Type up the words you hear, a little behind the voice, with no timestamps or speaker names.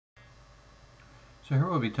So here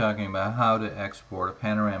we'll be talking about how to export a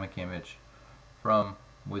panoramic image from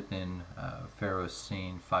within Faro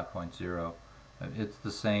Scene 5.0. It's the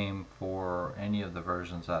same for any of the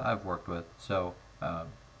versions that I've worked with, so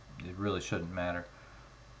it really shouldn't matter.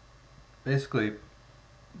 Basically,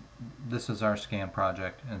 this is our scan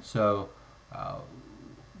project, and so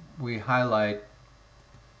we highlight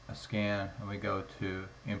a scan and we go to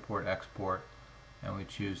import export and we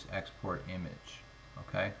choose export image.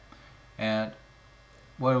 Okay, and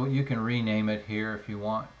well, you can rename it here if you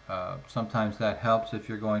want. Sometimes that helps if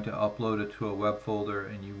you're going to upload it to a web folder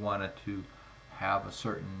and you want it to have a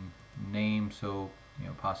certain name, so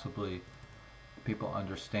possibly people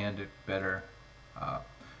understand it better.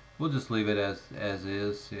 We'll just leave it as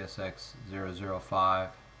is, CSX005,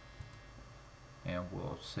 and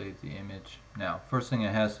we'll save the image. Now, first thing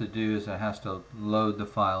it has to do is it has to load the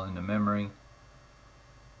file into memory,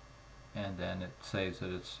 and then it saves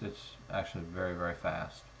it. It's actually very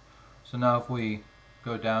fast. So now if we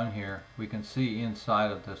go down here, we can see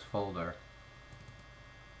inside of this folder,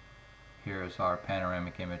 here is our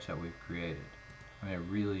panoramic image that we've created. I mean, it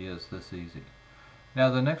really is this easy. Now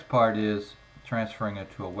the next part is transferring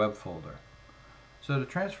it to a web folder. So to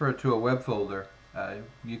transfer it to a web folder,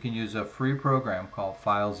 you can use a free program called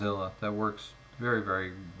FileZilla that works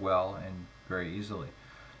very well and very easily.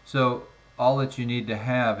 So all that you need to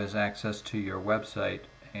have is access to your website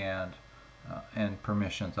and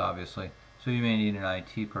permissions, obviously. So you may need an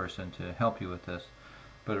IT person to help you with this,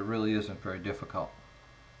 but it really isn't very difficult.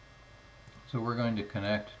 So we're going to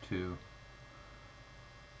connect to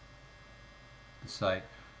the site.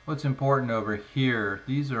 What's important over here,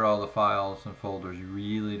 these are all the files and folders you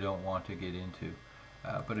really don't want to get into.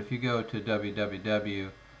 But if you go to www,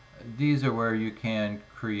 these are where you can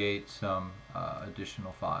create some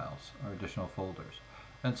additional files or additional folders.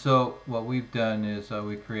 And so what we've done is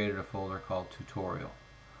we created a folder called tutorial.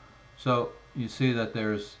 So you see that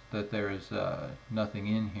there is nothing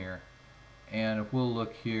in here. And if we'll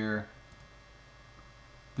look here,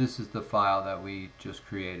 this is the file that we just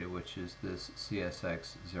created, which is this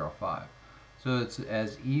CSX05. So it's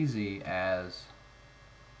as easy as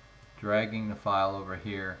dragging the file over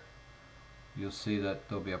here. You'll see that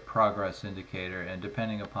there'll be a progress indicator, and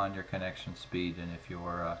depending upon your connection speed and if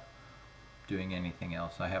you're doing anything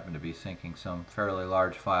else. I happen to be syncing some fairly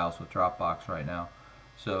large files with Dropbox right now,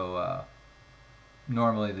 so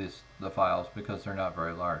normally the files, because they're not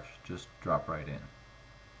very large, just drop right in.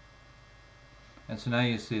 And so now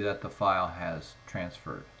you see that the file has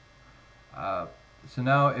transferred. So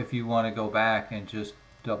now if you want to go back and just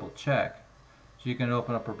double check, so you can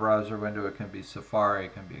open up a browser window. It can be Safari,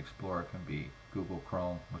 it can be Explorer, it can be Google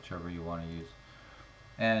Chrome, whichever you want to use,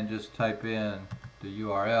 and just type in the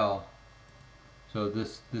URL. So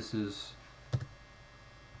this is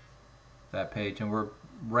that page, and we're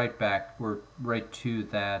right to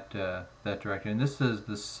that directory, and this is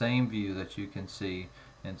the same view that you can see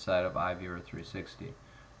inside of iViewer 360,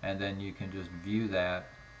 and then you can just view that.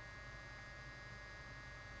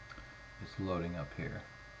 It's loading up here,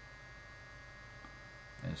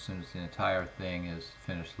 and as soon as the entire thing is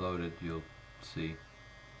finished loaded, you'll see.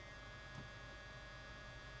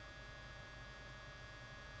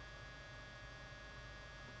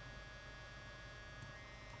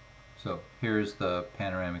 So here's the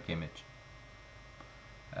panoramic image.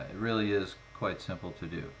 It really is quite simple to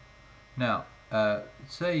do. Now,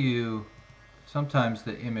 sometimes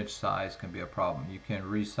the image size can be a problem. You can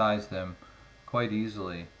resize them quite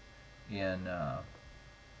easily in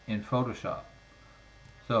Photoshop.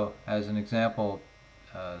 So as an example,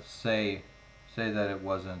 say that it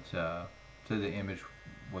wasn't, say the image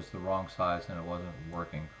was the wrong size and it wasn't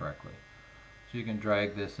working correctly. So you can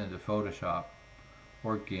drag this into Photoshop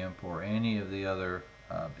or GIMP or any of the other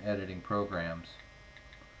editing programs,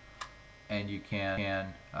 and you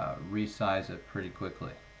can resize it pretty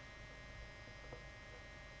quickly.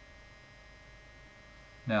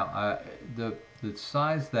 Now the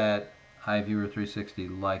size that iViewer 360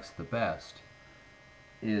 likes the best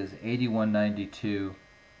is 8192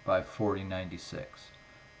 by 4096,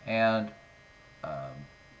 and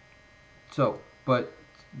but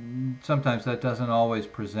sometimes that doesn't always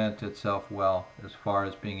present itself well as far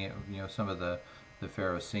as being, some of the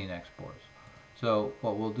Faro Scene exports. So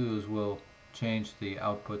what we'll do is we'll change the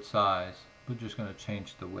output size. We're just going to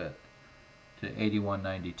change the width to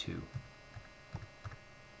 8192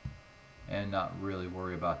 and not really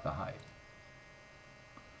worry about the height.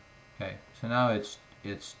 Okay, so now it's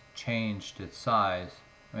changed its size.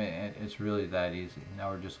 I mean, it's really that easy. Now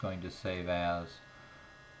we're just going to save as,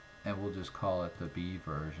 and we'll just call it the B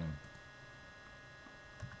version.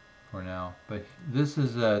 for now. But this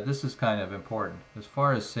is kind of important as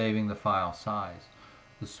far as saving the file size.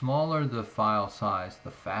 The smaller the file size,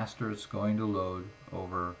 the faster it's going to load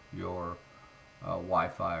over your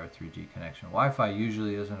Wi-Fi or 3G connection. Wi-Fi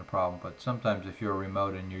usually isn't a problem, but sometimes if you're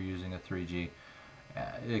remote and you're using a 3G,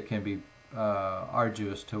 it can be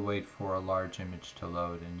arduous to wait for a large image to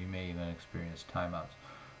load, and you may even experience timeouts.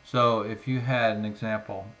 So if you had an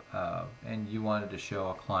example and you wanted to show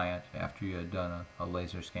a client after you had done a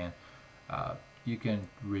laser scan, you can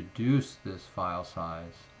reduce this file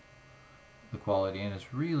size, the quality, and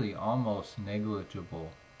it's really almost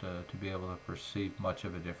negligible to be able to perceive much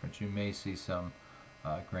of a difference. You may see some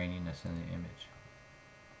graininess in the image.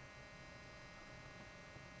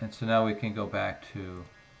 And so now we can go back to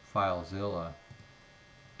FileZilla,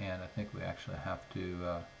 and I think we actually have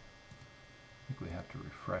to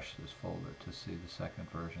refresh this folder to see the second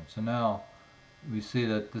version. So now we see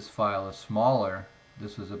that this file is smaller.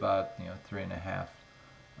 This was about 3.5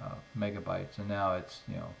 megabytes, and now it's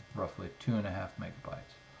roughly 2.5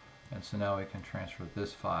 megabytes. And so now we can transfer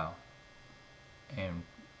this file, and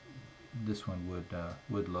this one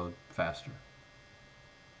would load faster.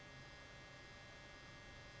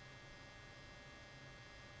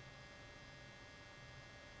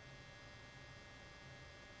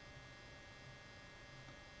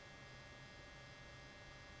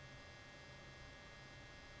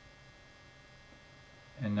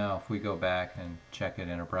 And now if we go back and check it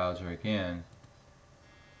in a browser again,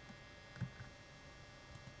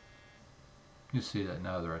 you see that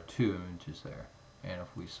now there are 2 images there. And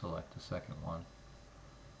if we select the second one,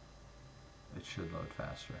 it should load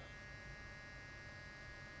faster.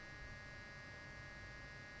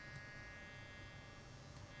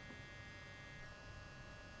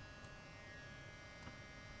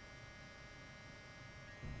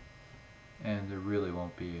 And there really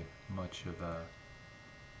won't be much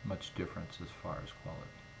difference as far as quality.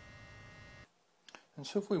 And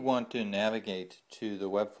so if we want to navigate to the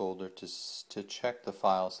web folder to check the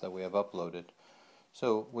files that we have uploaded,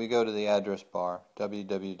 so we go to the address bar,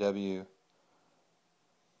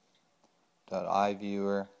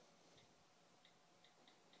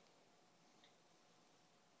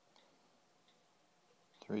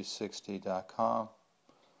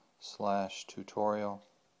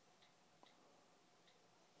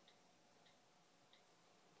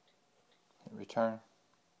 Return.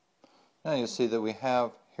 Now you'll see that we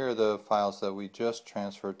have here are the files that we just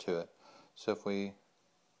transferred to it. So if we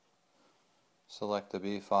select the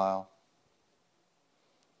B file,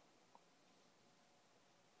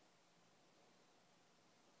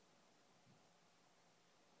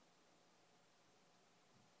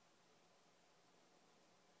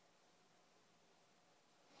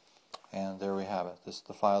 and there we have it. This is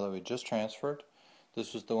the file that we just transferred.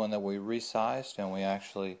 This was the one that we resized, and we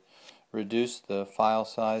actually reduced the file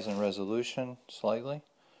size and resolution slightly,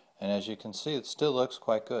 and as you can see, it still looks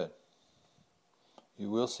quite good. You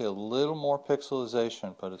will see a little more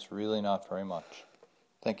pixelization, but it's really not very much.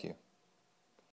 Thank you.